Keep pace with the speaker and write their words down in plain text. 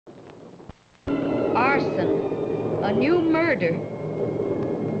Arson. A new murder.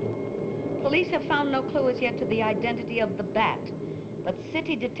 Police have found no clue as yet to the identity of the bat. But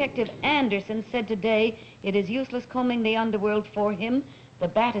City Detective Anderson said today it is useless combing the underworld for him. The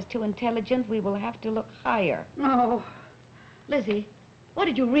bat is too intelligent. We will have to look higher. Oh. Lizzie, what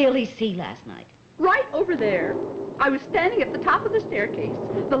did you really see last night? Right over there. I was standing at the top of the staircase.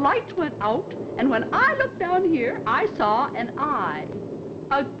 The lights went out, and when I looked down here, I saw an eye.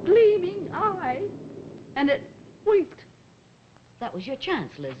 A gleaming eye. And it winked. That was your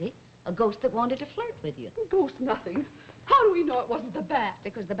chance, Lizzie. A ghost that wanted to flirt with you. Ghost nothing. How do we know it wasn't the bat?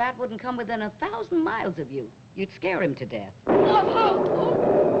 Because the bat wouldn't come within 1,000 miles of you. You'd scare him to death. Oh.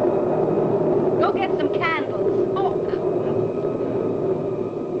 Go get some candles. Oh.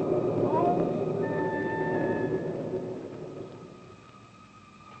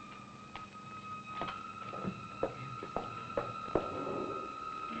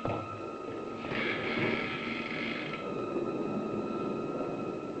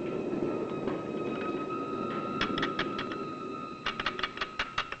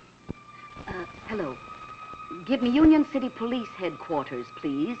 Hello. Give me Union City Police Headquarters,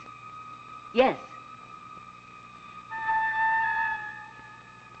 please. Yes.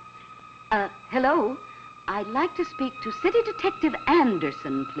 Hello. I'd like to speak to City Detective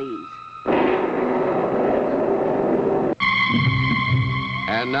Anderson, please.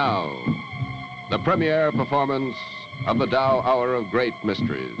 And now, the premiere performance of the Dow Hour of Great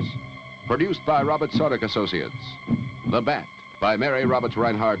Mysteries. Produced by Robert Sordick Associates. The Bat, by Mary Roberts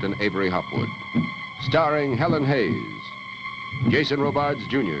Reinhardt and Avery Hopwood. Starring Helen Hayes, Jason Robards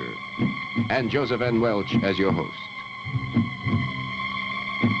Jr., and Joseph N. Welch as your host.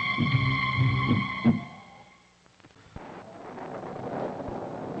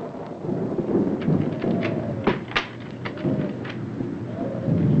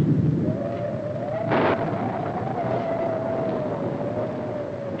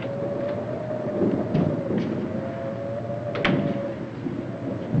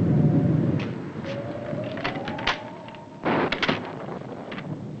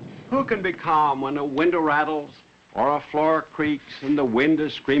 Who can be calm when a window rattles or a floor creaks and the wind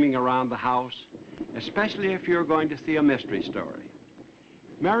is screaming around the house, especially if you're going to see a mystery story?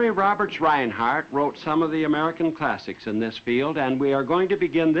 Mary Roberts Reinhardt wrote some of the American classics in this field, and we are going to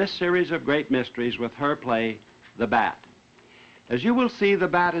begin this series of great mysteries with her play, The Bat. As you will see, the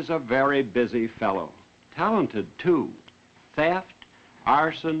Bat is a very busy fellow. Talented, too. Theft,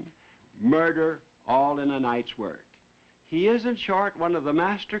 arson, murder, all in a night's work. He is, in short, one of the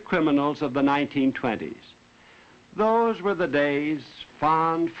master criminals of the 1920s. Those were the days,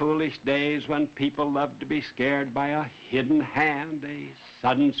 fond, foolish days, when people loved to be scared by a hidden hand, a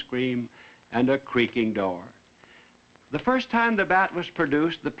sudden scream, and a creaking door. The first time the Bat was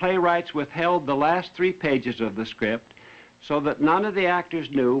produced, the playwrights withheld the last 3 pages of the script so that none of the actors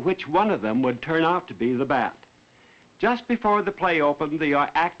knew which one of them would turn out to be the Bat. Just before the play opened, the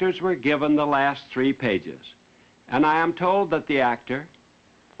actors were given the last 3 pages. And I am told that the actor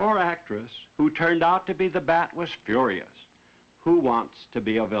or actress who turned out to be the Bat was furious. Who wants to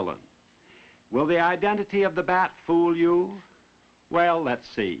be a villain? Will the identity of the Bat fool you? Well, let's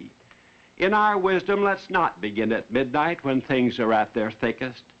see. In our wisdom, let's not begin at midnight when things are at their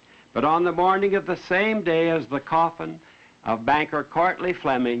thickest, but on the morning of the same day as the coffin of banker Courtleigh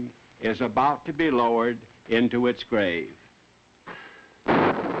Fleming is about to be lowered into its grave.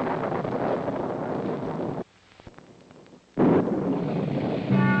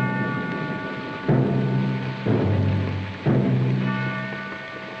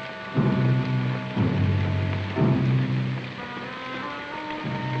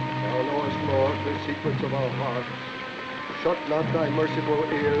 Of our hearts, shut not thy merciful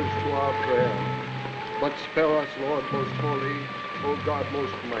ears to our prayer, but spare us, Lord most holy, O God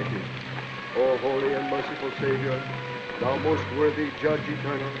most mighty, O holy and merciful Savior, thou most worthy Judge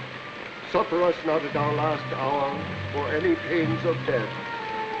eternal, suffer us not at our last hour for any pains of death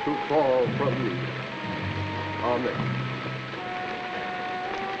to fall from thee. Amen.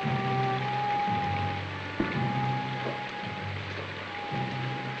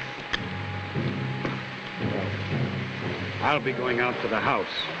 I'll be going out to the house.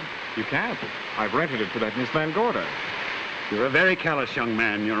 You can't. I've rented it for that Miss Van Gorder. You're a very callous young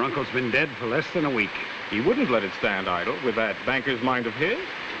man. Your uncle's been dead for less than a week. He wouldn't let it stand idle with that banker's mind of his.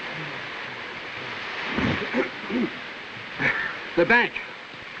 The bank.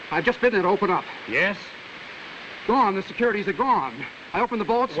 I've just been there to open up. Yes? Gone. The securities are gone. I opened the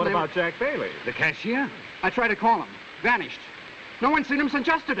vaults. What about Jack Bailey? The cashier? I tried to call him. Vanished. No one's seen him since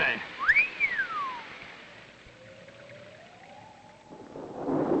yesterday.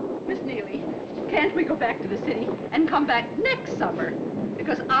 can't we go back to the city and come back next summer?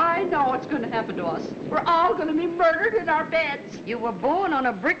 Because I know what's going to happen to us. We're all going to be murdered in our beds. You were born on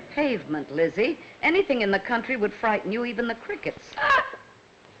a brick pavement, Lizzie. Anything in the country would frighten you, even the crickets.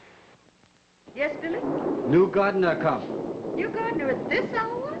 Yes, Billy? New gardener come. New gardener at this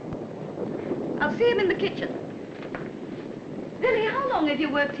hour? I'll see him in the kitchen. Billy, how long have you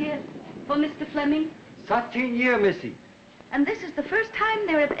worked here for Mr. Fleming? 13 year, missy. And this is the first time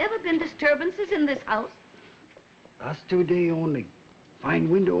there have ever been disturbances in this house? Last 2 days only. Find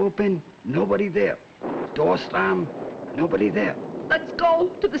window open, nobody there. Door slam, nobody there. Let's go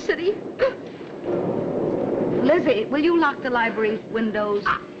to the city. Lizzie, will you lock the library windows?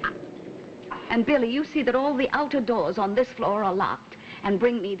 And Billy, you see that all the outer doors on this floor are locked. And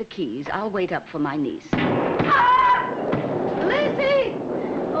bring me the keys. I'll wait up for my niece. Ah! Lizzie!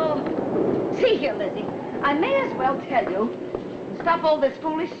 Oh, see here, Lizzie. I may as well tell you. Stop all this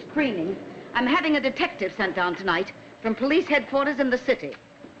foolish screaming. I'm having a detective sent down tonight from police headquarters in the city.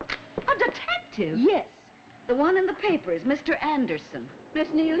 A detective? Yes. The one in the papers, Mr. Anderson.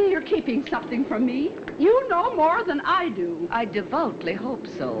 Miss Neely, you're keeping something from me. You know more than I do. I devoutly hope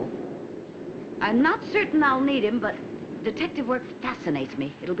so. I'm not certain I'll need him, but detective work fascinates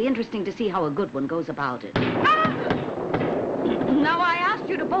me. It'll be interesting to see how a good one goes about it. Ah! Now, I asked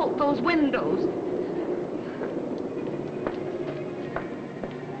you to bolt those windows.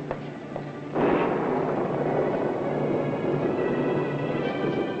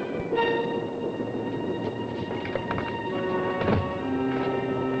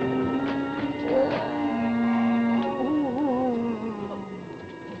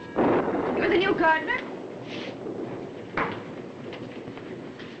 You're the new gardener?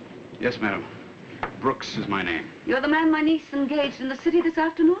 Yes, madam. Brooks is my name. You're the man my niece engaged in the city this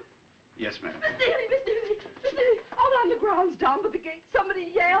afternoon? Yes, madam. Miss Neely, out on the grounds down by the gate, somebody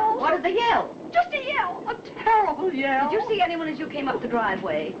yelled. What did they yell? Just a yell, a terrible yell. Did you see anyone as you came up the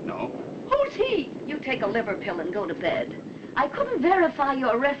driveway? No. Who's he? You take a liver pill and go to bed. I couldn't verify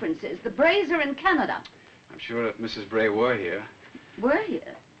your references. The Brays are in Canada. I'm sure if Mrs. Bray were here. Were you?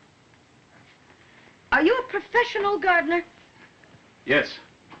 Are you a professional gardener? Yes.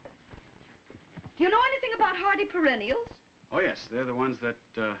 Do you know anything about hardy perennials? Oh, yes. They're the ones that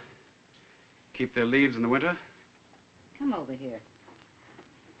keep their leaves in the winter. Come over here.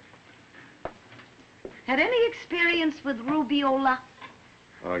 Had any experience with rubeola?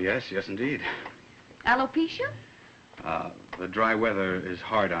 Oh, yes, indeed. Alopecia? The dry weather is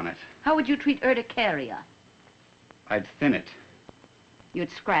hard on it. How would you treat urticaria? I'd thin it. You'd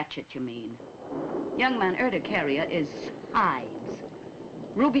scratch it, you mean. Young man, urticaria is hives.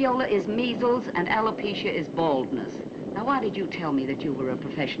 Rubeola is measles, and alopecia is baldness. Now, why did you tell me that you were a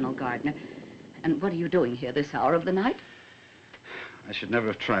professional gardener? And what are you doing here this hour of the night? I should never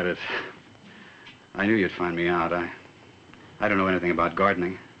have tried it. I knew you'd find me out. I don't know anything about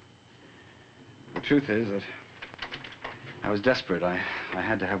gardening. The truth is that I was desperate. I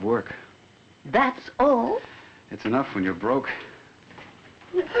had to have work. That's all? It's enough when you're broke.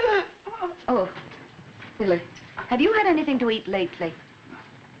 Oh, Billy, have you had anything to eat lately?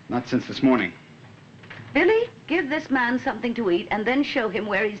 Not since this morning. Billy, give this man something to eat and then show him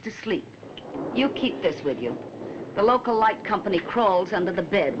where he's to sleep. You keep this with you. The local light company crawls under the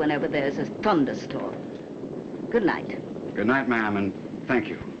bed whenever there's a thunderstorm. Good night. Good night, ma'am, and thank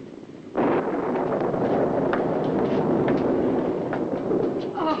you.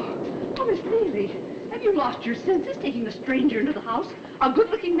 Oh, Miss Neely, have you lost your senses taking a stranger into the house? A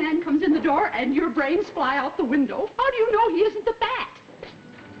good-looking man comes in the door and your brains fly out the window. How do you know he isn't the bat?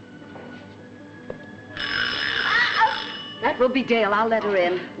 That will be Dale. I'll let her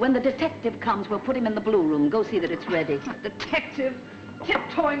in. When the detective comes, we'll put him in the blue room. Go see that it's ready. Detective,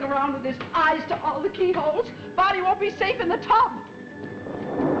 tiptoeing around with his eyes to all the keyholes. Body won't be safe in the tub.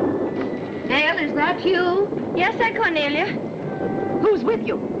 Dale, is that you? Yes, sir, Cornelia. Who's with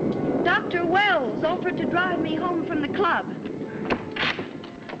you? Dr. Wells offered to drive me home from the club.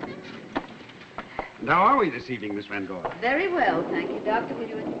 And how are we this evening, Miss Van Gorder? Very well, thank you. Doctor, will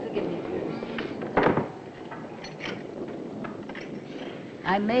you forgive me?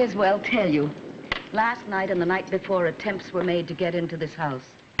 I may as well tell you. Last night and the night before, attempts were made to get into this house.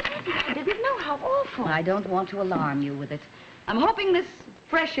 I didn't know. How awful. I don't want to alarm you with it. I'm hoping this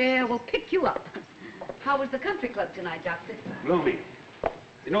fresh air will pick you up. How was the country club tonight, Doctor? Gloomy.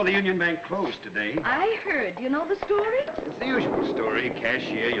 You know, the Union Bank closed today. I heard. Do you know the story? It's the usual story.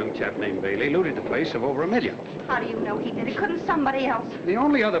 Cashier, young chap named Bailey, looted the place of over $1 million. How do you know he did it? Couldn't somebody else? The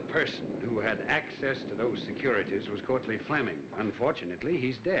only other person who had access to those securities was Courtney Fleming. Unfortunately,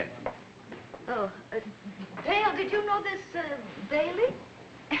 he's dead. Oh, Dale, did you know this, Bailey?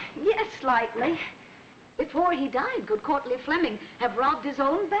 Yes, slightly. Before he died, could Courtly Fleming have robbed his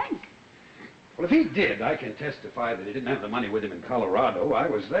own bank? Well, if he did, I can testify that he didn't have the money with him in Colorado. I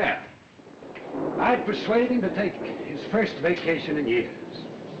was there. I'd persuade him to take his first vacation in years.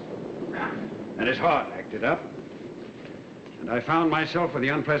 And his heart acted up. And I found myself with the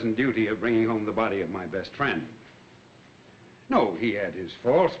unpleasant duty of bringing home the body of my best friend. No, he had his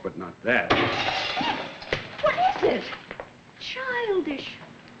faults, but not that. What is it? Childish.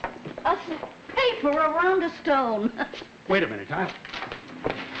 A paper around a stone. Wait a minute, huh?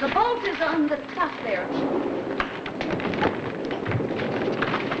 The bolt is on the top there.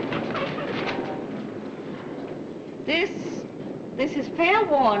 This is fair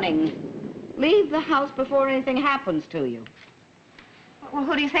warning. Leave the house before anything happens to you. Well,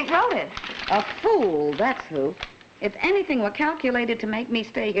 who do you think wrote it? A fool, that's who. If anything were calculated to make me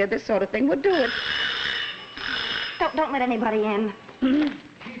stay here, this sort of thing would do it. Don't let anybody in.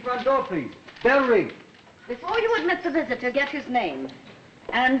 Keep front door, please. Bell ring. Before you admit the visitor, get his name.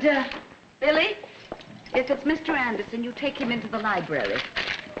 And, Billy, if it's Mr. Anderson, you take him into the library.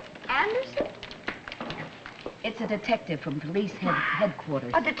 Anderson? It's a detective from police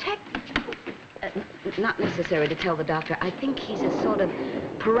headquarters. A detective? Not necessary to tell the doctor. I think he's a sort of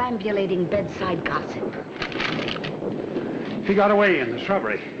perambulating bedside gossip. He got away in the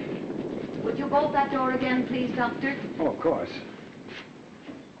shrubbery. Would you bolt that door again, please, Doctor? Oh, of course.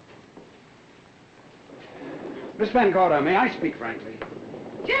 Miss Van Gorder, may I speak frankly?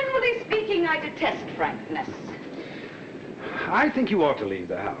 Generally speaking, I detest frankness. I think you ought to leave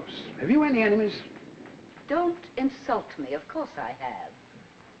the house. Have you any enemies? Don't insult me. Of course I have.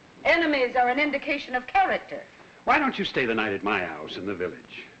 Enemies are an indication of character. Why don't you stay the night at my house in the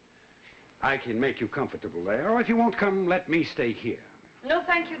village? I can make you comfortable there, or if you won't come, let me stay here. No,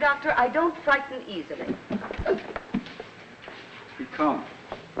 thank you, Doctor. I don't frighten easily. You come.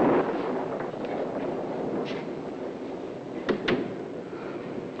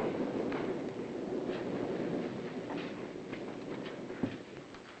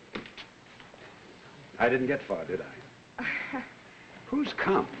 I didn't get far, did I? Who's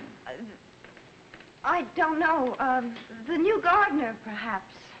come? I don't know. The new gardener,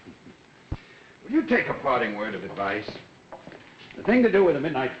 perhaps. Will you take a parting word of advice? The thing to do with a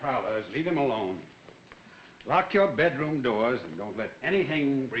midnight prowler is leave him alone. Lock your bedroom doors and don't let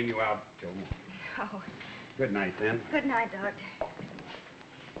anything bring you out till morning. Oh. Good night, then. Good night, Doctor.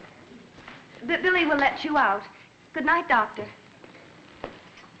 Billy will let you out. Good night, Doctor.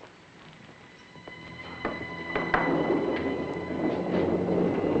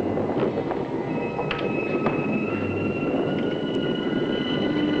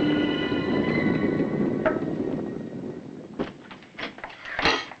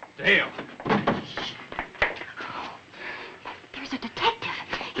 Dale. There's a detective.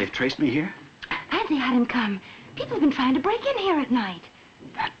 They've traced me here? And they had him come. People have been trying to break in here at night.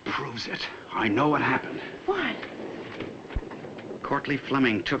 That proves it. I know what happened. What? Courtly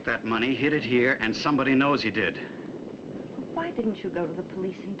Fleming took that money, hid it here, and somebody knows he did. Why didn't you go to the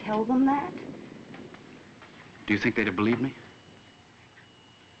police and tell them that? Do you think they'd have believed me?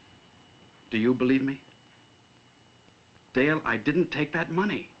 Do you believe me? Dale, I didn't take that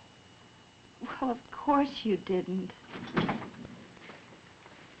money. Well, of course you didn't.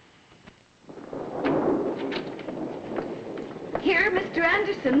 Here, Mr.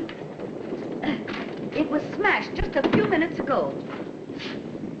 Anderson. It was smashed just a few minutes ago.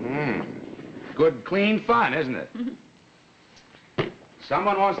 Good, clean fun, isn't it?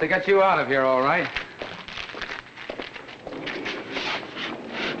 Someone wants to get you out of here, all right.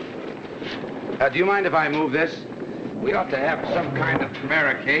 Do you mind if I move this? We ought to have some kind of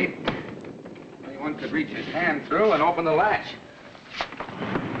barricade. Anyone could reach his hand through and open the latch.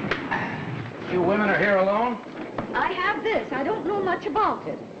 You women are here alone? I have this. I don't know much about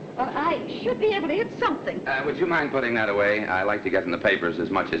it. But I should be able to hit something. Would you mind putting that away? I like to get in the papers as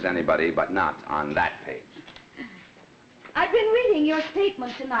much as anybody, but not on that page. I've been reading your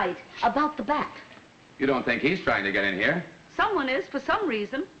statement tonight about the bat. You don't think he's trying to get in here? Someone is, for some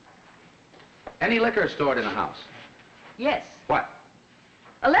reason. Any liquor stored in the house? Yes. What?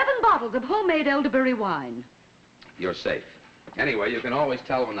 11 bottles of homemade elderberry wine. You're safe. Anyway, you can always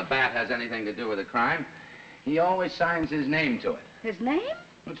tell when the bat has anything to do with a crime. He always signs his name to it. His name?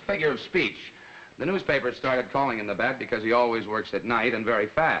 It's a figure of speech. The newspapers started calling him the Bat because he always works at night and very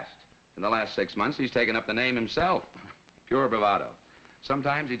fast. In the last 6 months, he's taken up the name himself. Pure bravado.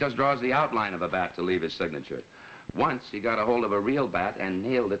 Sometimes he just draws the outline of a bat to leave his signature. Once, he got a hold of a real bat and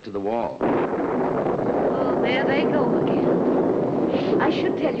nailed it to the wall. Oh, there they go again. I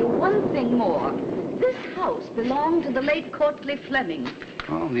should tell you one thing more. This house belonged to the late Courtly Fleming.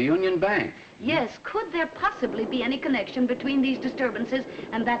 Oh, the Union Bank. Yes, could there possibly be any connection between these disturbances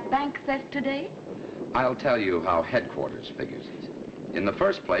and that bank theft today? I'll tell you how headquarters figures it. In the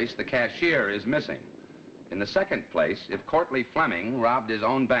first place, the cashier is missing. In the second place, if Courtly Fleming robbed his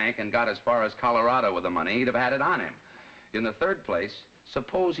own bank and got as far as Colorado with the money, he'd have had it on him. In the third place,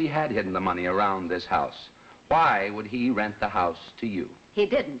 suppose he had hidden the money around this house. Why would he rent the house to you? He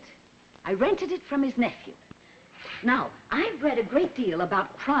didn't. I rented it from his nephew. Now, I've read a great deal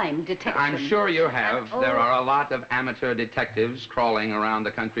about crime detection. I'm sure you have. And, There are a lot of amateur detectives crawling around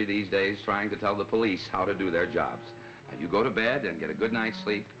the country these days trying to tell the police how to do their jobs. Now, you go to bed and get a good night's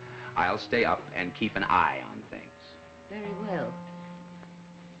sleep. I'll stay up and keep an eye on things. Very well.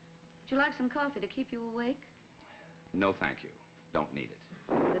 Would you like some coffee to keep you awake? No, thank you. Don't need it.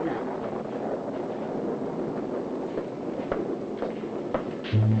 Good night.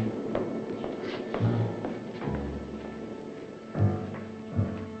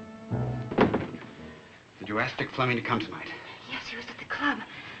 Did you ask Dick Fleming to come tonight? Yes, he was at the club.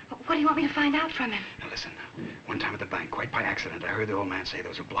 What do you want me to find out from him? Now listen, one time at the bank, quite by accident, I heard the old man say there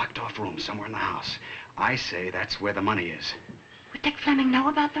was a blocked-off room somewhere in the house. I say that's where the money is. Would Dick Fleming know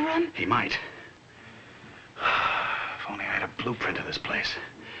about the room? He might. If only I had a blueprint of this place.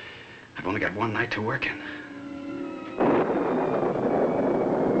 I've only got one night to work in.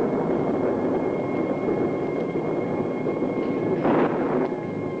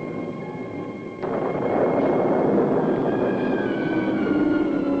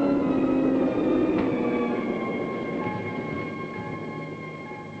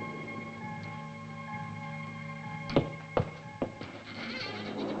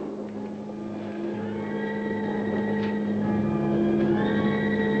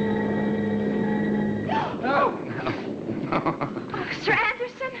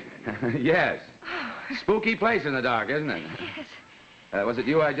 Yes. Spooky place in the dark, isn't it? Yes. Was it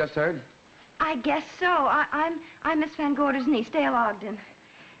you I just heard? I guess so. I'm Miss Van Gorder's niece, Dale Ogden.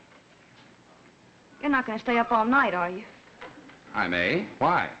 You're not going to stay up all night, are you? I may.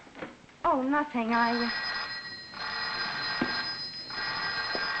 Why? Oh, nothing.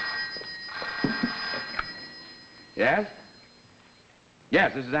 Yes?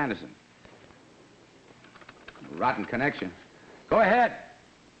 Yes, this is Anderson. Rotten connection. Go ahead.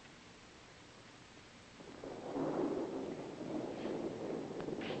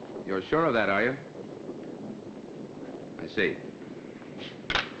 You're sure of that, are you? I see.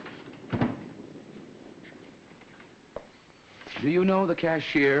 Do you know the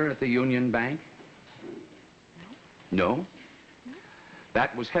cashier at the Union Bank? No. No?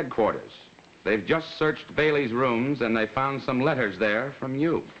 That was headquarters. They've just searched Bailey's rooms and they found some letters there from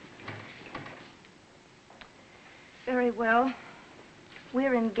you. Very well.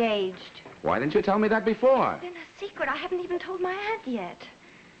 We're engaged. Why didn't you tell me that before? It's been a secret. I haven't even told my aunt yet.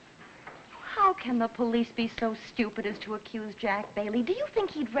 How can the police be so stupid as to accuse Jack Bailey? Do you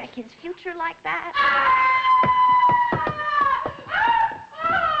think he'd wreck his future like that?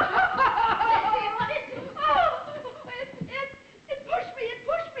 It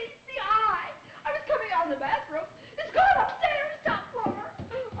pushed me. The eye. I was coming out of the bathroom. It's gone upstairs, top floor.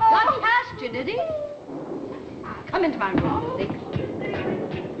 Got past you, did he? Come into my room, Dick.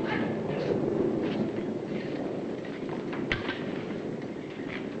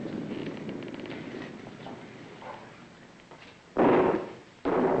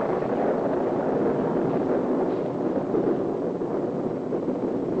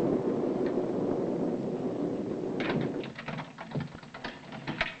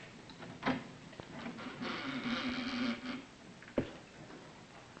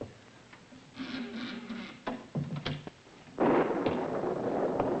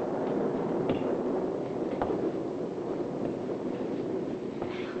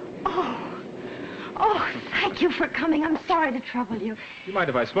 Thank you for coming. I'm sorry to trouble you. You mind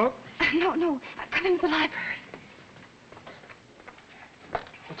if I smoke? No. Come into the library.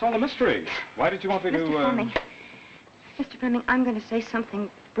 What's all the mystery? Why did you want me to... Mr. Fleming. Mr. Fleming, I'm going to say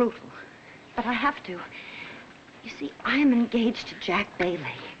something brutal, but I have to. You see, I'm engaged to Jack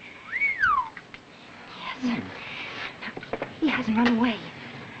Bailey. Yes. Now, he hasn't run away.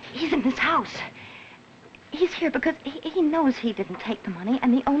 He's in this house. He's here because he knows he didn't take the money,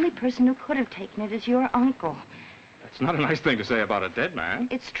 and the only person who could have taken it is your uncle. That's not a nice thing to say about a dead man.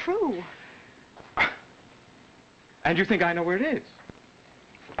 It's true. And you think I know where it is?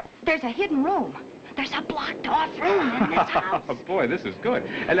 There's a hidden room. There's a blocked-off room in this house. Oh, boy, this is good.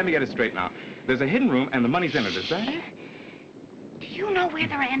 Let me get it straight now. There's a hidden room, and the money's in it. Is that it? Do you know where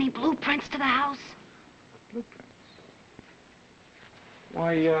there are any blueprints to the house? Blueprints?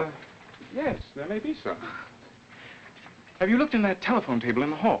 Why, Yes, there may be some. Have you looked in that telephone table in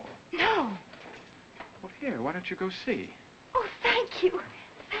the hall? No. Well, here, why don't you go see? Oh, thank you.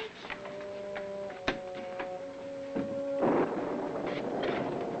 Thank you.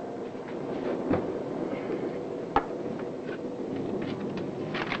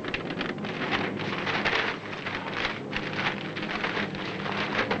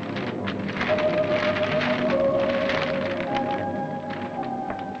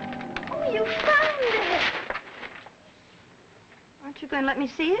 Oh, you found it. Aren't you going to let me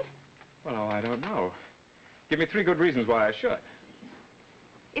see it? Well, I don't know. Give me 3 good reasons why I should.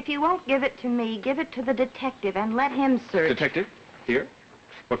 If you won't give it to me, give it to the detective and let him search. Detective? Here?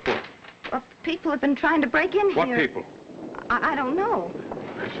 What for? Well, people have been trying to break in What here. people? I don't know.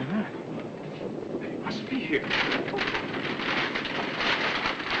 Imagine that. They must be here.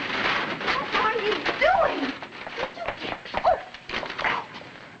 What are you doing?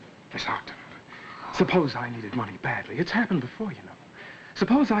 Miss Ogden, suppose I needed money badly. It's happened before, you know.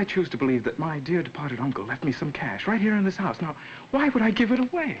 Suppose I choose to believe that my dear departed uncle left me some cash right here in this house. Now, why would I give it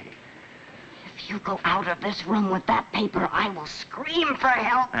away? If you go out of this room with that paper, I will scream for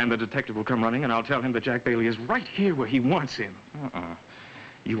help. And the detective will come running, and I'll tell him that Jack Bailey is right here where he wants him.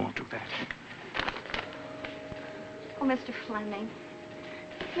 You won't do that. Oh, Mr. Fleming.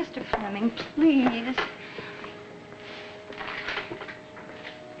 Mr. Fleming, please.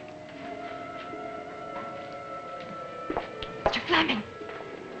 Mr. Fleming.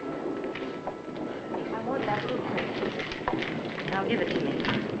 I want that book. Now give it to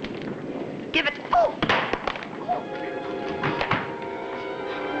me. Give it. Oh!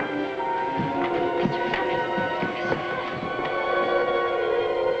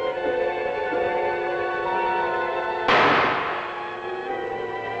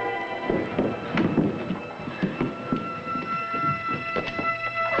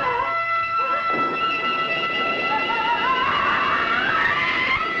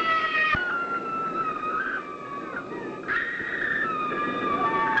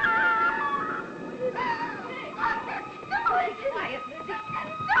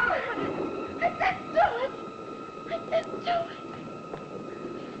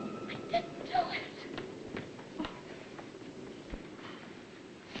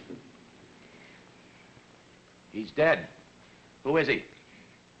 He's dead. Who is he?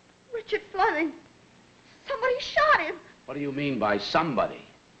 Richard Fleming. Somebody shot him. What do you mean by somebody?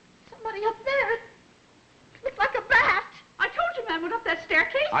 Somebody up there. It looked like a bat. I told you man went up that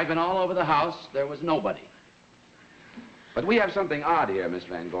staircase. I've been all over the house. There was nobody. But we have something odd here, Miss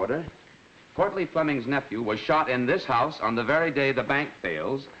Van Gorder. Courtleigh Fleming's nephew was shot in this house on the very day the bank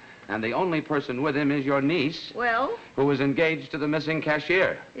fails, and the only person with him is your niece, Well, who was engaged to the missing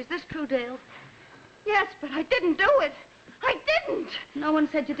cashier. is this true, Dale? Yes, but I didn't do it. I didn't. No one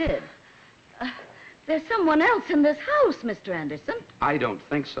said you did. There's someone else in this house, Mr. Anderson. I don't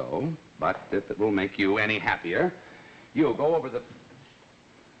think so, but if it will make you any happier, you go over the...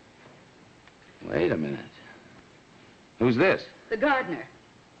 Wait a minute. Who's this? The gardener.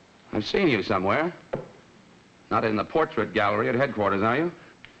 I've seen you somewhere. Not in the portrait gallery at headquarters, are you?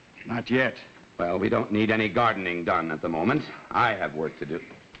 Not yet. Well, we don't need any gardening done at the moment. I have work to do.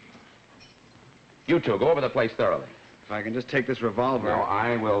 You two, go over the place thoroughly. If I can just take this revolver. No,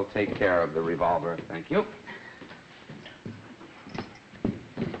 I will take care of the revolver. Thank you.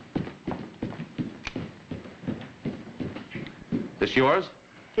 This yours?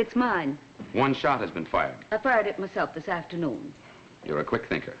 It's mine. One shot has been fired. I fired it myself this afternoon. You're a quick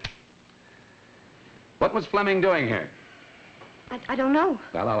thinker. What was Fleming doing here? I don't know.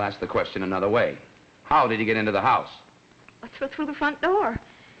 Well, I'll ask the question another way. How did he get into the house? Through the front door.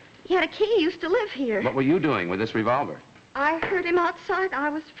 He had a key. He used to live here. What were you doing with this revolver? I heard him outside. I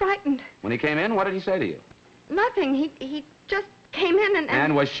was frightened. When he came in, what did he say to you? Nothing. He just came in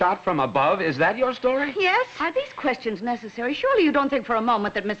And was shot from above? Is that your story? Yes. Are these questions necessary? Surely you don't think for a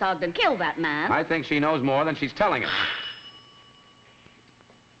moment that Miss Ogden killed that man. I think she knows more than she's telling us.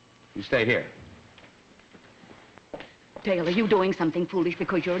 You stay here. Dale, are you doing something foolish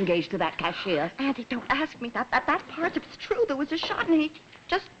because you're engaged to that cashier? Auntie, don't ask me that. That part of it's true. There was a shot and he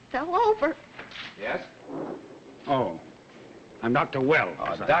just fell over. Yes? Oh, I'm Dr. Wells.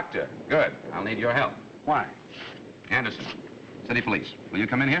 Oh, doctor. Good. I'll need your help. Why? Anderson, city police. Will you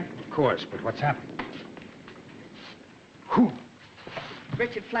come in here? Of course, but what's happened? Who?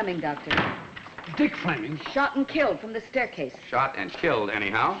 Richard Fleming, Doctor. Dick Fleming? Shot and killed from the staircase. Shot and killed,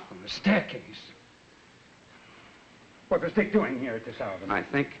 anyhow. From the staircase? What was Dick doing here at this hour? I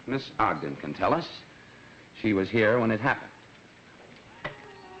think Miss Ogden can tell us. She was here when it happened.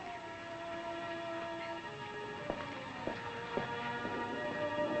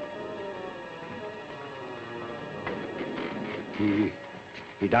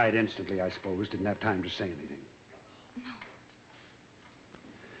 He died instantly, I suppose. Didn't have time to say anything. No.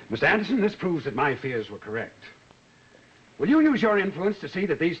 Mr. Anderson, this proves that my fears were correct. Will you use your influence to see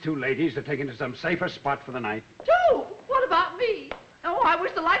that these two ladies are taken to some safer spot for the night? Joe, what about me? Oh, I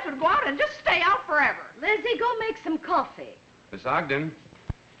wish the lights would go out and just stay out forever. Lizzie, go make some coffee. Miss Ogden,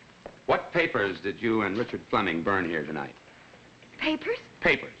 what papers did you and Richard Fleming burn here tonight? Papers?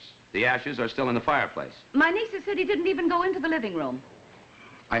 Papers. The ashes are still in the fireplace. My niece said he didn't even go into the living room.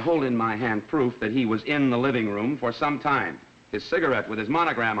 I hold in my hand proof that he was in the living room for some time. His cigarette with his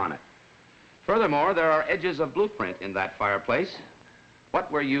monogram on it. Furthermore, there are edges of blueprint in that fireplace.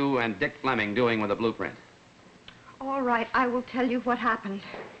 What were you and Dick Fleming doing with the blueprint? All right, I will tell you what happened.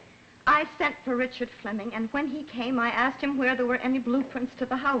 I sent for Richard Fleming, and when he came, I asked him where there were any blueprints to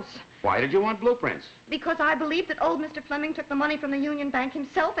the house. Why did you want blueprints? Because I believe that old Mr. Fleming took the money from the Union Bank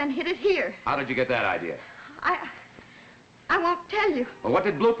himself and hid it here. How did you get that idea? I won't tell you. Well, what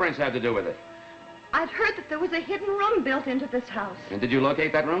did blueprints have to do with it? I'd heard that there was a hidden room built into this house. And did you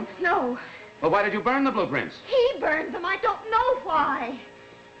locate that room? No. Well, why did you burn the blueprints? He burned them. I don't know why.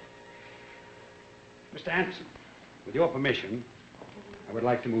 Mr. Anderson, with your permission, I would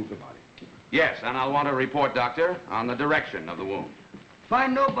like to move the body. Yes, and I'll want a report, Doctor, on the direction of the wound.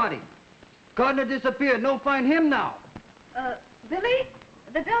 Find nobody. Gardner disappeared. No find him now. Billy,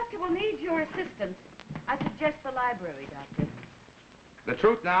 the doctor will need your assistance. I suggest the library, Doctor. The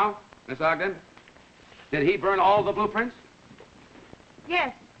truth now, Miss Ogden? Did he burn all the blueprints?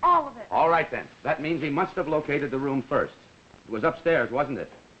 Yes, all of it. All right, then. That means he must have located the room first. It was upstairs, wasn't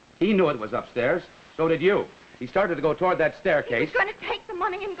it? He knew it was upstairs. So did you. He started to go toward that staircase. He was going to take the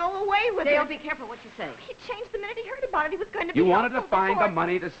money and go away with Dale, it. be careful what you say. He changed the minute he heard about it. He was going to be You wanted to helpful find the before.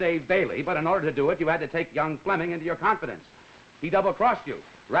 money to save Bailey, but in order to do it, you had to take young Fleming into your confidence. He double-crossed you.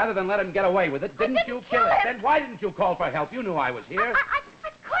 Rather than let him get away with it, didn't you kill him? Then why didn't you call for help? You knew I was here. I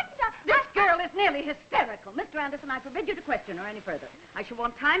couldn't. This girl is nearly hysterical. Mr. Anderson, I forbid you to question her any further. I shall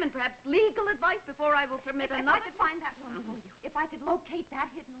want time and perhaps legal advice before I will permit If I could find that room for you, if I could locate that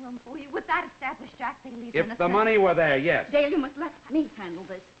hidden room for you, would that establish Jack Bailey's If innocence? the money were there, yes. Dale, you must let me handle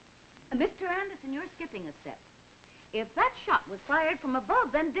this. Mr. Anderson, you're skipping a step. If that shot was fired from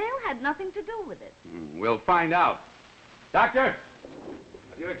above, then Dale had nothing to do with it. We'll find out. Doctor,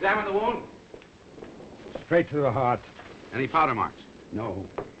 have you examined the wound? Straight to the heart. Any powder marks? No.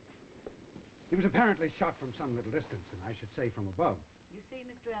 He was apparently shot from some little distance, and I should say from above. You see,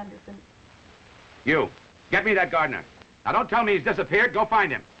 Mr. Anderson? You, get me that gardener. Now, don't tell me he's disappeared. Go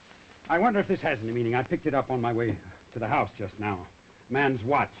find him. I wonder if this has any meaning. I picked it up on my way to the house just now. Man's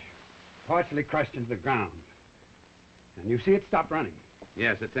watch, partially crushed into the ground. And you see it stopped running.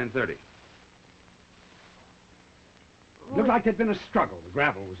 Yes, at 10:30. Looked like there'd been a struggle. The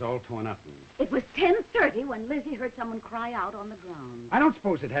gravel was all torn up. It was 10:30 when Lizzie heard someone cry out on the ground. I don't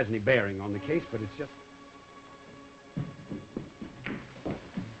suppose it has any bearing on the case, but it's just...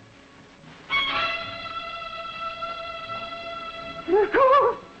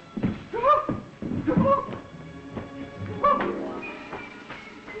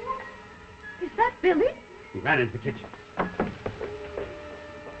 Is that Billy? He ran into the kitchen.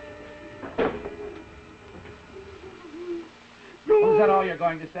 Was that all you're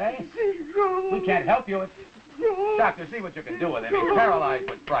going to say? We can't help you. Doctor, see what you can do with him. He's paralyzed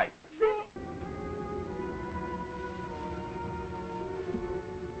with fright.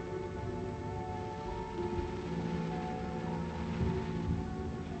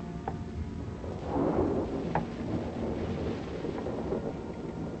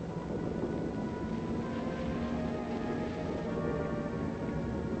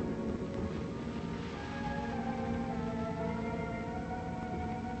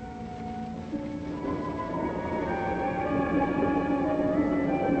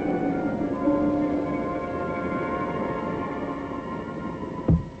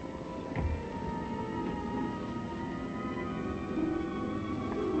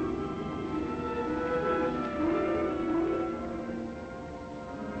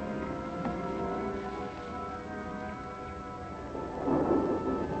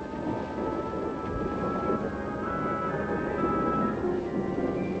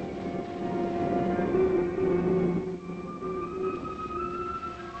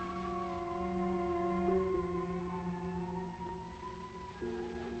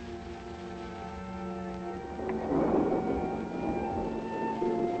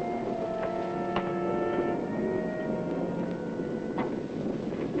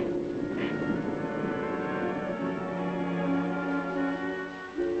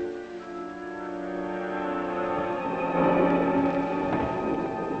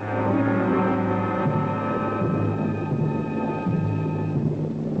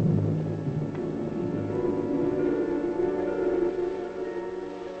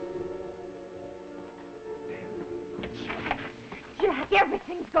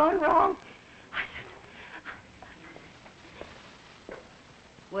 gone wrong.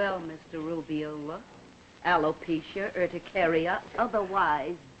 Well, Mr. Rubiola, alopecia, urticaria,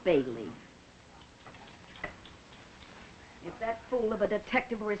 otherwise Bailey. If that fool of a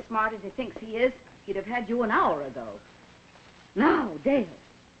detective were as smart as he thinks he is, he'd have had you an hour ago. Now, Dale,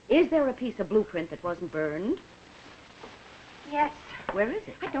 is there a piece of blueprint that wasn't burned? Yes. Where is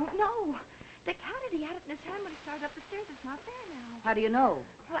it? I don't know. The cat he had it in his hand when he started up the stairs. It's not there now. How do you know?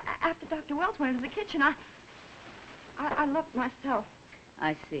 Well, after Dr. Wells went into the kitchen, I looked myself.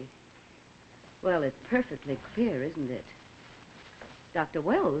 I see. Well, it's perfectly clear, isn't it? Dr.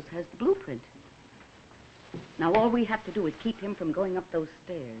 Wells has the blueprint. Now, all we have to do is keep him from going up those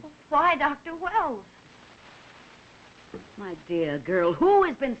stairs. Why Dr. Wells? My dear girl, who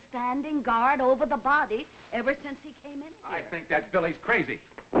has been standing guard over the body ever since he came in here? I think that Billy's crazy.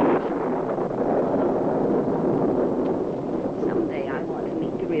 Someday I want to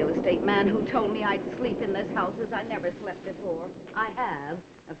meet the real estate man who told me I'd sleep in this house as I never slept before. I have.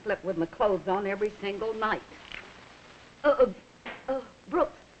 I've slept with my clothes on every single night.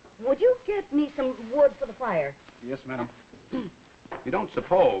 Brooks, would you get me some wood for the fire? Yes, madam. You don't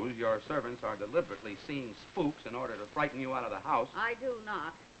suppose your servants are deliberately seeing spooks in order to frighten you out of the house? I do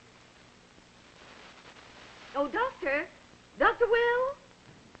not. Oh, Doctor! Dr. Will?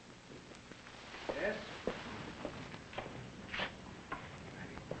 Yes?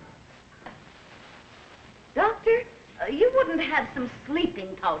 Doctor, you wouldn't have some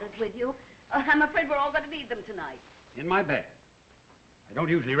sleeping powders with you. I'm afraid we're all going to need them tonight. In my bed. I don't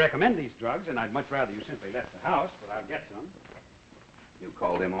usually recommend these drugs, and I'd much rather you simply left the house, but I'll get some. You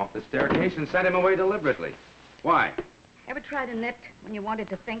called him off the staircase and sent him away deliberately. Why? Ever tried to knit when you wanted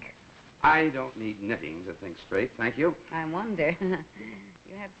to think? I don't need knitting to think straight, thank you. I wonder.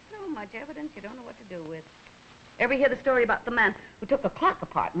 You have so much evidence you don't know what to do with. Ever hear the story about the man who took a clock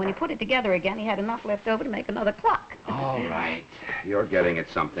apart, and when he put it together again, he had enough left over to make another clock? All right. You're getting at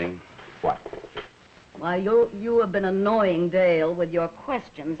something. What? Why, you have been annoying Dale with your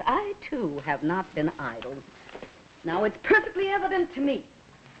questions. I, too, have not been idle. Now, it's perfectly evident to me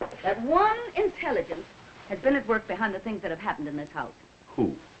that one intelligence has been at work behind the things that have happened in this house.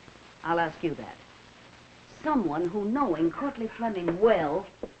 Who? I'll ask you that. Someone who, knowing Courtly Fleming well,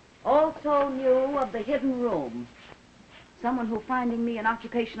 also knew of the hidden room. Someone who, finding me in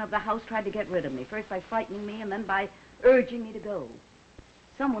occupation of the house, tried to get rid of me, first by frightening me and then by urging me to go.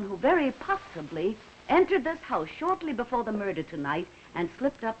 Someone who very possibly entered this house shortly before the murder tonight and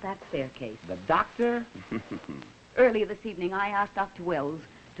slipped up that staircase. The doctor? Earlier this evening, I asked Dr. Wells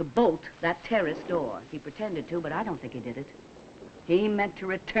to bolt that terrace door. He pretended to, but I don't think he did it. He meant to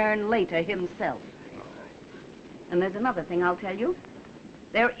return later himself. And there's another thing I'll tell you.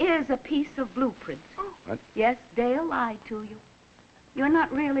 There is a piece of blueprint. What? Yes, Dale lied to you. You're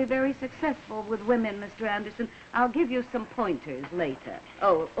not really very successful with women, Mr. Anderson. I'll give you some pointers later.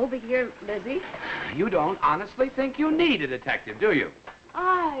 Oh, over here, Lizzie. You don't honestly think you need a detective, do you?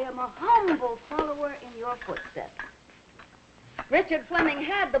 I am a humble follower in your footsteps. Richard Fleming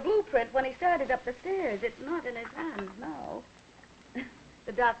had the blueprint when he started up the stairs. It's not in his hands now.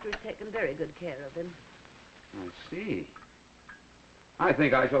 The doctor's taken very good care of him. I see. I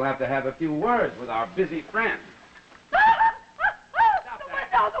think I shall have to have a few words with our busy friend. The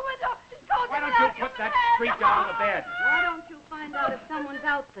window! It's closing. Why don't you put that street down the bed? Why don't you find out if someone's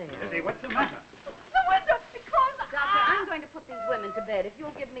out there? Lizzie, what's the matter? The window! It's closed. Doctor, I'm going to put these women to bed. If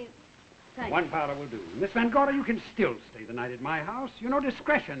you'll give me... Thanks. One powder will do. Miss Van Gorder, you can still stay the night at my house. You know,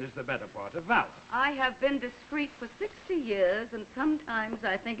 discretion is the better part of valor. I have been discreet for 60 years, and sometimes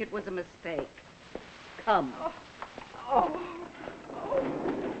I think it was a mistake. Come.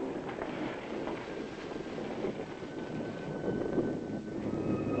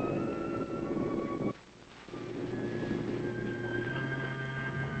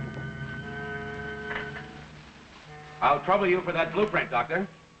 I'll trouble you for that blueprint, Doctor.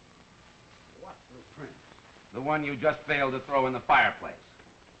 What blueprint? The one you just failed to throw in the fireplace.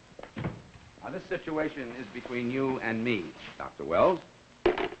 Now, this situation is between you and me, Dr. Wells.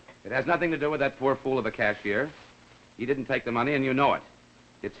 It has nothing to do with that poor fool of a cashier. He didn't take the money, and you know it.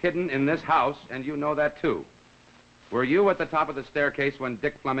 It's hidden in this house, and you know that, too. Were you at the top of the staircase when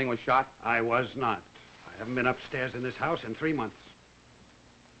Dick Fleming was shot? I was not. I haven't been upstairs in this house in 3 months.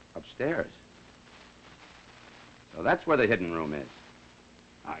 Upstairs? So that's where the hidden room is.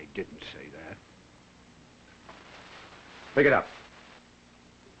 I didn't say that. Pick it up.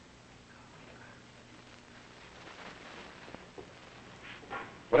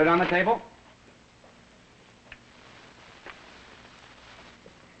 Put it on the table.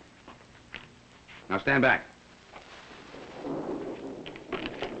 Now stand back.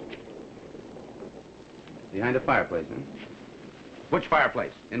 Behind the fireplace, huh? Which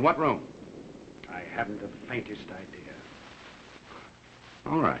fireplace? In what room? I haven't the faintest idea.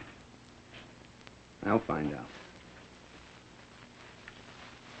 All right. I'll find out.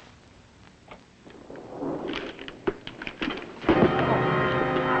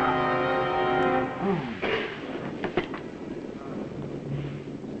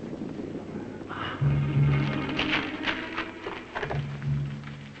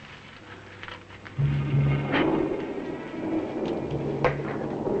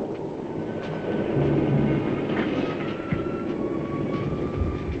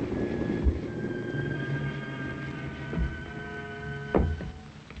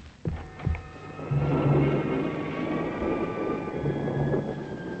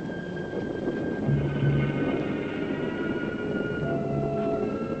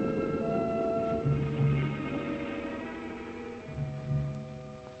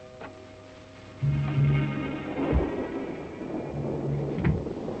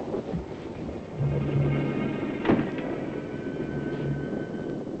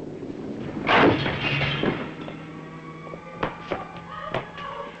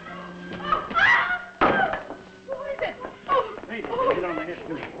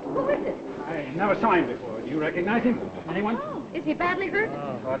 Never saw him before. Do you recognize him? Anyone? Oh, is he badly hurt?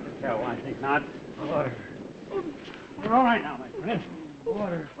 Oh, hard to tell. I think not. Water. You're all right now, my friend.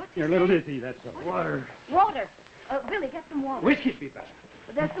 Water. You're a little dizzy, that's all. Water. Water. Billy, get some water. Whiskey'd be better.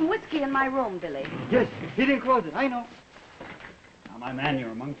 There's some whiskey in my room, Billy. Yes, he didn't close it. I know. Now, my man, you're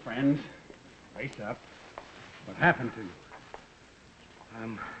among friends. Face up. What happened to you?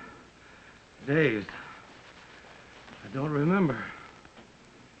 I'm dazed. I don't remember.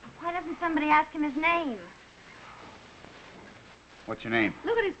 Why doesn't somebody ask him his name? What's your name?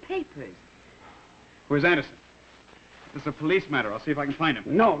 Look at his papers. Where's Anderson? This is a police matter. I'll see if I can find him.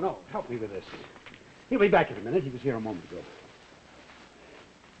 No. Help me with this. He'll be back in a minute. He was here a moment ago.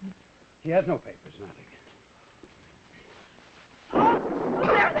 He has no papers, nothing. Oh,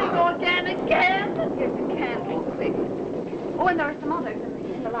 there they go again. Here's the candle, quick. Oh, and there are some others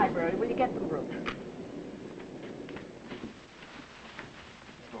in the library. Will you get them, Brooke? The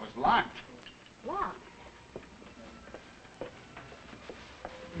door's locked. Locked.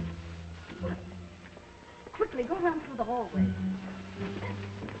 Quickly, go around through the hallway.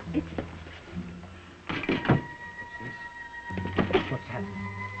 What's happening?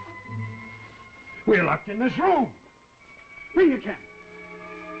 We're locked in this room. Bring your candle.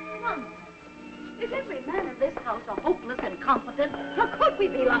 Come. Is every man in this house a hopeless incompetent? How could we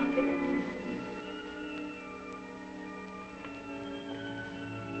be locked in?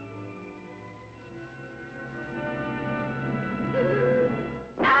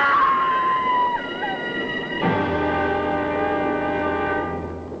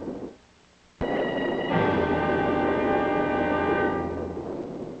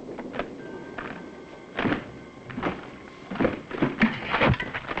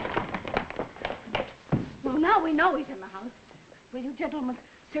 We know he's in the house. Will you gentlemen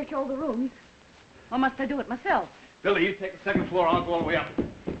search all the rooms? Or must I do it myself? Billy, you take the second floor. I'll go all the way up.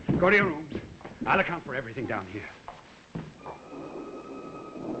 Go to your rooms. I'll account for everything down here.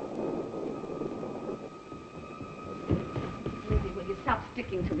 Lily, will you stop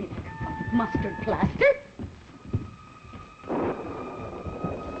sticking to me like a mustard plaster?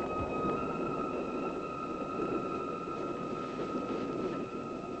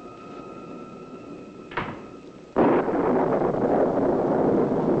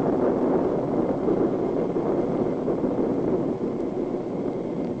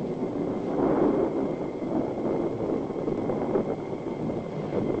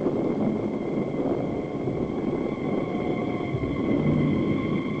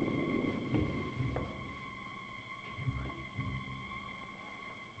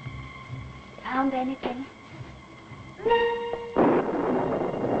 Found anything? You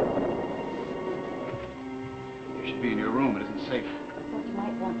should be in your room. It isn't safe. Thought you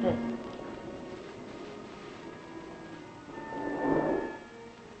might want this.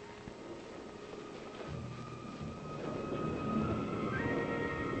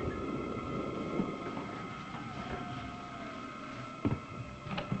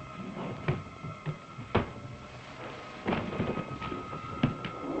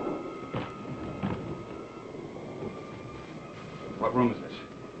 What room is this?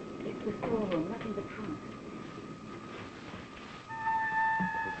 It's the storeroom, nothing but trunks.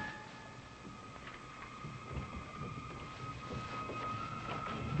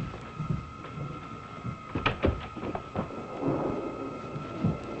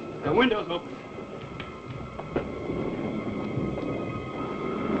 The window's open.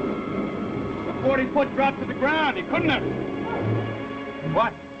 The 40-foot drop to the ground. He couldn't have.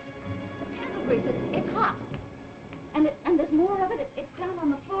 What? Candle grease, it's hot. And there's more of it. It's down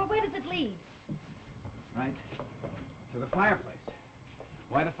on the floor. Where does it lead? Right. To the fireplace.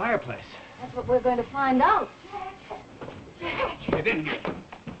 Why the fireplace? That's what we're going to find out. Get in here.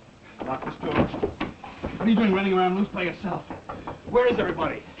 Lock this door. What are you doing running around loose by yourself? Where is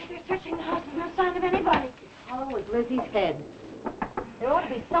everybody? They're searching the house. There's no sign of anybody. Oh, it's Lizzie's head. There ought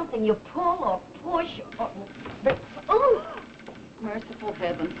to be something you pull or push or... Oh! Merciful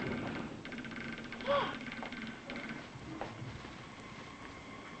heavens.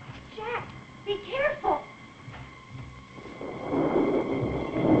 Jack, be careful.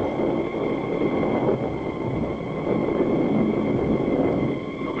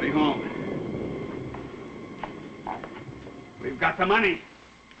 Nobody home. We've got the money.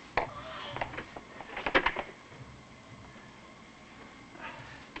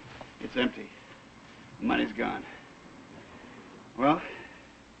 It's empty. The money's gone. Well,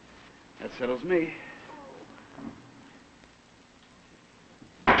 that settles me.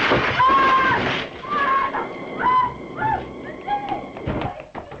 I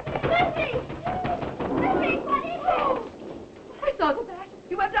saw the bat.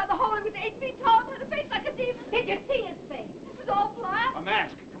 He went down the hall. He was 8 feet tall and had a face like a demon. Did you see his face? It was all black. A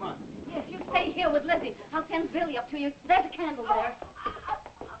mask. Come on. Yes, you stay here with Lizzie. I'll send Billy up to you. There's a candle there.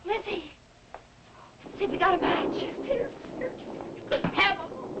 Lizzie. See, we got a match. Here. Good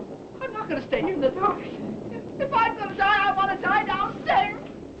heavens. I'm not going to stay here in the dark. If I'm going to die, I want to die downstairs.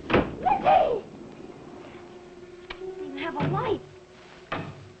 Lizzie! We didn't have a light.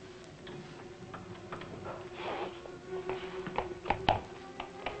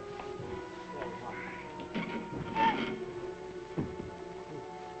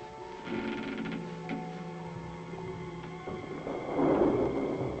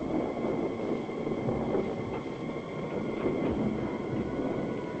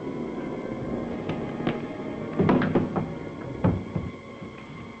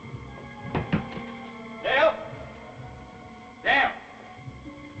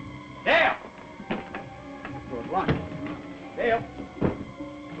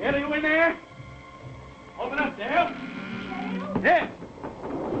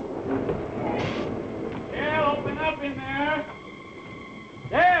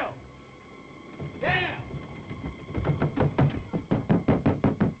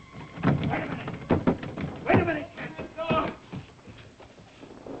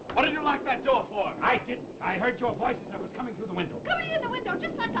 I heard your voice as I was coming through the window. Coming in the window,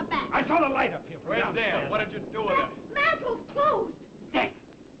 just like a bat. I saw the light up here from downstairs. What did you do with it? Mantle's closed. Dang.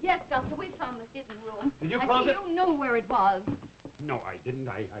 Yes, Doctor, we found the hidden room. Did you close it? You knew where it was. No, I didn't.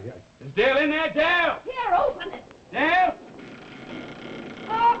 Is Dale in there, Dale? Here, open it. Dale?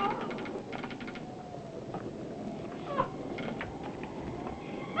 Oh.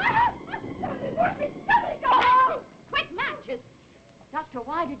 Somebody go home. Quick matches. Doctor,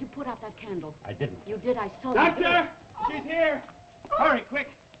 why did you put out that candle? I didn't. You did, I saw you. Doctor! She's here! Hurry, quick!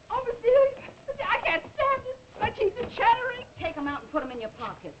 Oh, Miss Dealey, I can't stand it. My teeth are chattering. Take them out and put them in your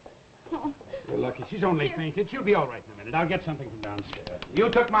pocket. Oh. You're lucky. She's only fainted. She'll be all right in a minute. I'll get something from downstairs. You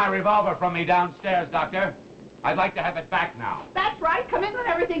took my revolver from me downstairs, Doctor. I'd like to have it back now. That's right. Come in when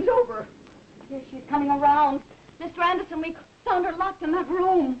everything's over. Here she's coming around. Mr. Anderson, we found her locked in that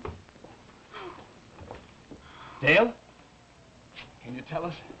room. Dale? Can you tell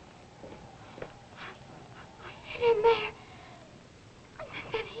us? I hid in there. And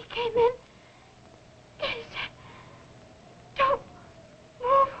then he came in. And he said, "Don't move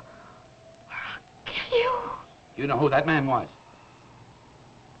or I'll kill you." You know who that man was?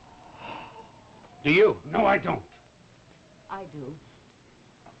 Do you? No, I don't. I do.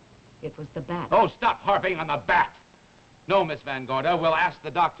 It was the bat. Oh, stop harping on the bat. No, Miss Van Gorder. We'll ask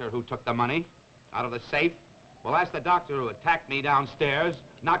the doctor who took the money out of the safe. We'll ask the doctor who attacked me downstairs,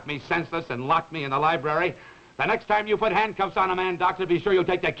 knocked me senseless, and locked me in the library. The next time you put handcuffs on a man, Doctor, be sure you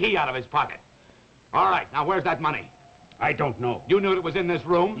take the key out of his pocket. All right, now where's that money? I don't know. You knew it was in this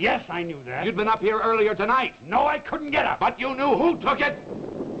room? Yes, I knew that. You'd been up here earlier tonight. No, I couldn't get up. But you knew who took it?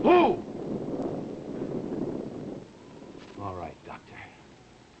 Who? All right, Doctor.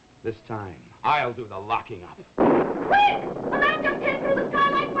 This time, I'll do the locking up. Quick! A man just came through the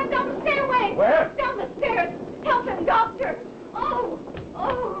skylight and went down the stairway. Where? Down the stairs. Help him, doctor. Oh.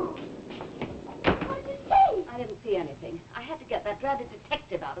 What did you see? I didn't see anything. I had to get that dreaded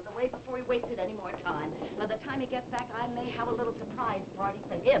detective out of the way before he wasted any more time. By the time he gets back, I may have a little surprise party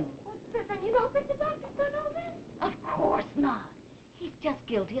for him. Then you don't think the doctor's done all this? Of course not. He's just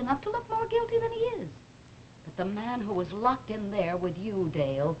guilty enough to look more guilty than he is. But the man who was locked in there with you,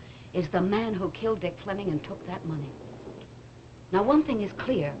 Dale, is the man who killed Dick Fleming and took that money. Now, one thing is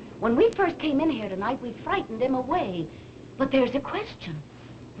clear. When we first came in here tonight, we frightened him away. But there's a question.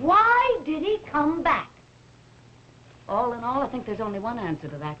 Why did he come back? All in all, I think there's only one answer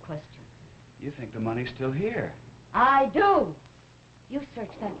to that question. You think the money's still here? I do. You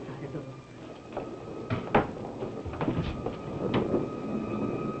search that side of the room.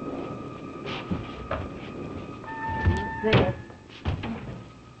 There.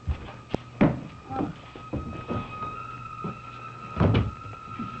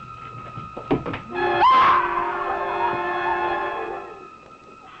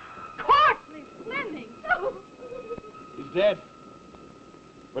 Courtney Fleming! Oh. He's dead.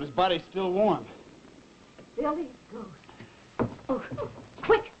 But his body's still warm. Billy's ghost. Oh,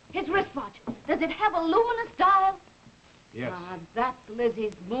 quick! His wristwatch. Does it have a luminous dial? Yes. Ah, that's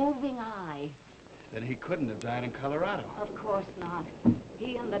Lizzie's moving eye. Then he couldn't have died in Colorado. Of course not.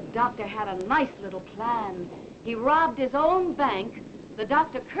 He and the doctor had a nice little plan. He robbed his own bank. The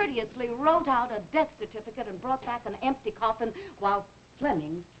doctor courteously wrote out a death certificate and brought back an empty coffin while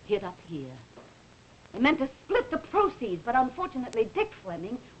Fleming hid up here. They meant to split the proceeds, but unfortunately Dick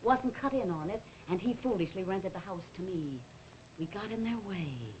Fleming wasn't cut in on it, and he foolishly rented the house to me. We got in their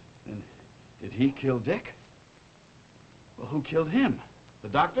way. And did he kill Dick? Well, who killed him? The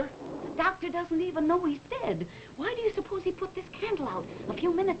doctor? The doctor doesn't even know he's dead. Why do you suppose he put this candle out a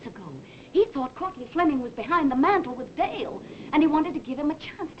few minutes ago? He thought Courtney Fleming was behind the mantel with Dale, and he wanted to give him a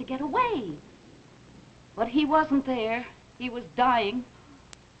chance to get away. But he wasn't there. He was dying.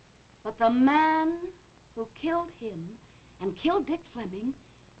 But the man who killed him and killed Dick Fleming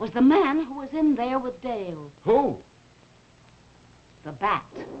was the man who was in there with Dale. Who? The Bat.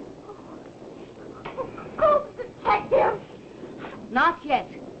 Go, detective! Not yet.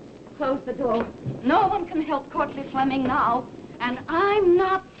 Close the door. No one can help Courtney Fleming now, and I'm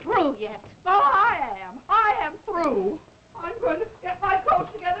not through yet. Oh, I am. I am through. I'm going to get my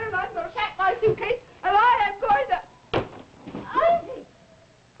coat together, and I'm going to pack my suitcase, and I am going to... Ivy!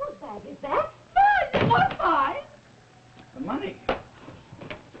 Whose bag is that? Mine! It was mine! The money.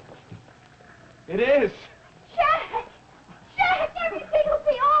 It is. Jack! Jack, everything will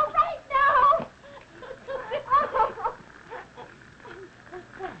be all right now!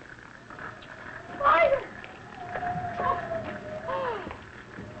 Spider!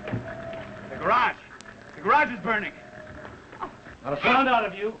 The garage. The garage is burning. Not a sound out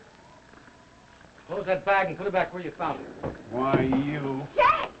of you. Close that bag and put it back where you found it. Why, you...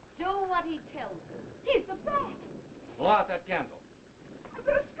 Jack! Do what he tells you. He's the Bat! Blow out that candle. I'm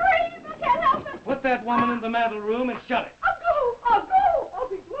going to scream! I can't help it! Put that woman in the mantel room and shut it. I'll go! I'll go! I'll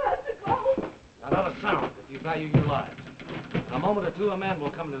be glad to go! Not a sound if you value your lives. In a moment or two, a man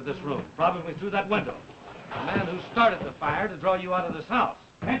will come into this room, probably through that window. The man who started the fire to draw you out of this house.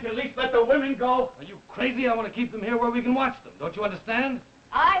 Can't you at least let the women go? Are you crazy? I want to keep them here where we can watch them. Don't you understand?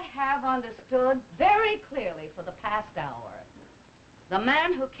 I have understood very clearly for the past hour. The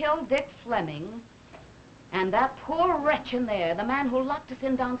man who killed Dick Fleming and that poor wretch in there, the man who locked us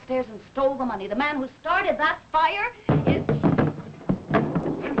in downstairs and stole the money, the man who started that fire is...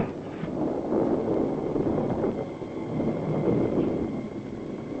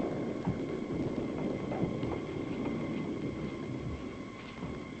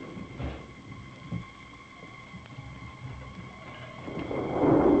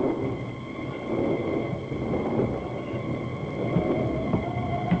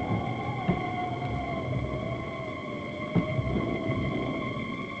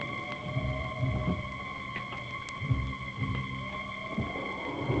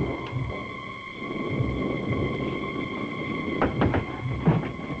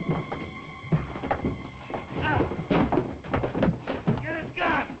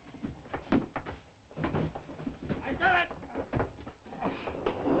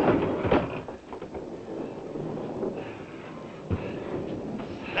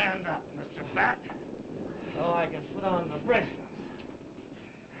 Stand up, Mr. Bat. So I can put on the bracelets.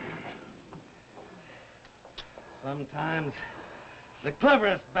 Sometimes the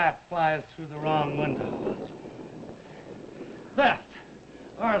cleverest bat flies through the wrong windows. Theft,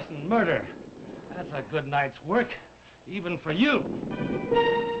 arson, murder. That's a good night's work, even for you.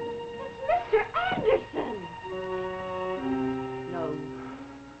 It's Mr. Anderson! No.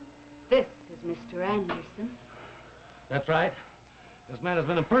 This is Mr. Anderson. That's right. This man has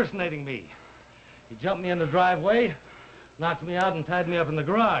been impersonating me. He jumped me in the driveway, knocked me out, and tied me up in the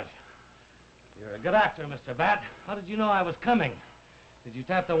garage. You're a good actor, Mr. Bat. How did you know I was coming? Did you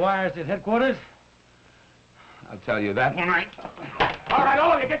tap the wires at headquarters? I'll tell you that one. All right,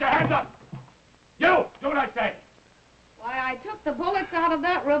 all of you, get your hands up. You, do what I say. Why, I took the bullets out of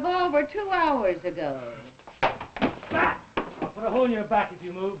that revolver 2 hours ago. Back! I'll put a hole in your back if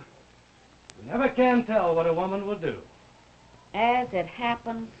you move. You never can tell what a woman will do. As it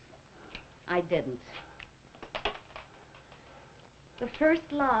happens, I didn't. The first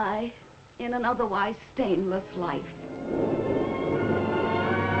lie in an otherwise stainless life.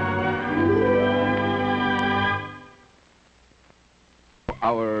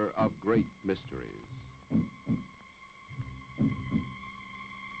 Hour of Great Mysteries.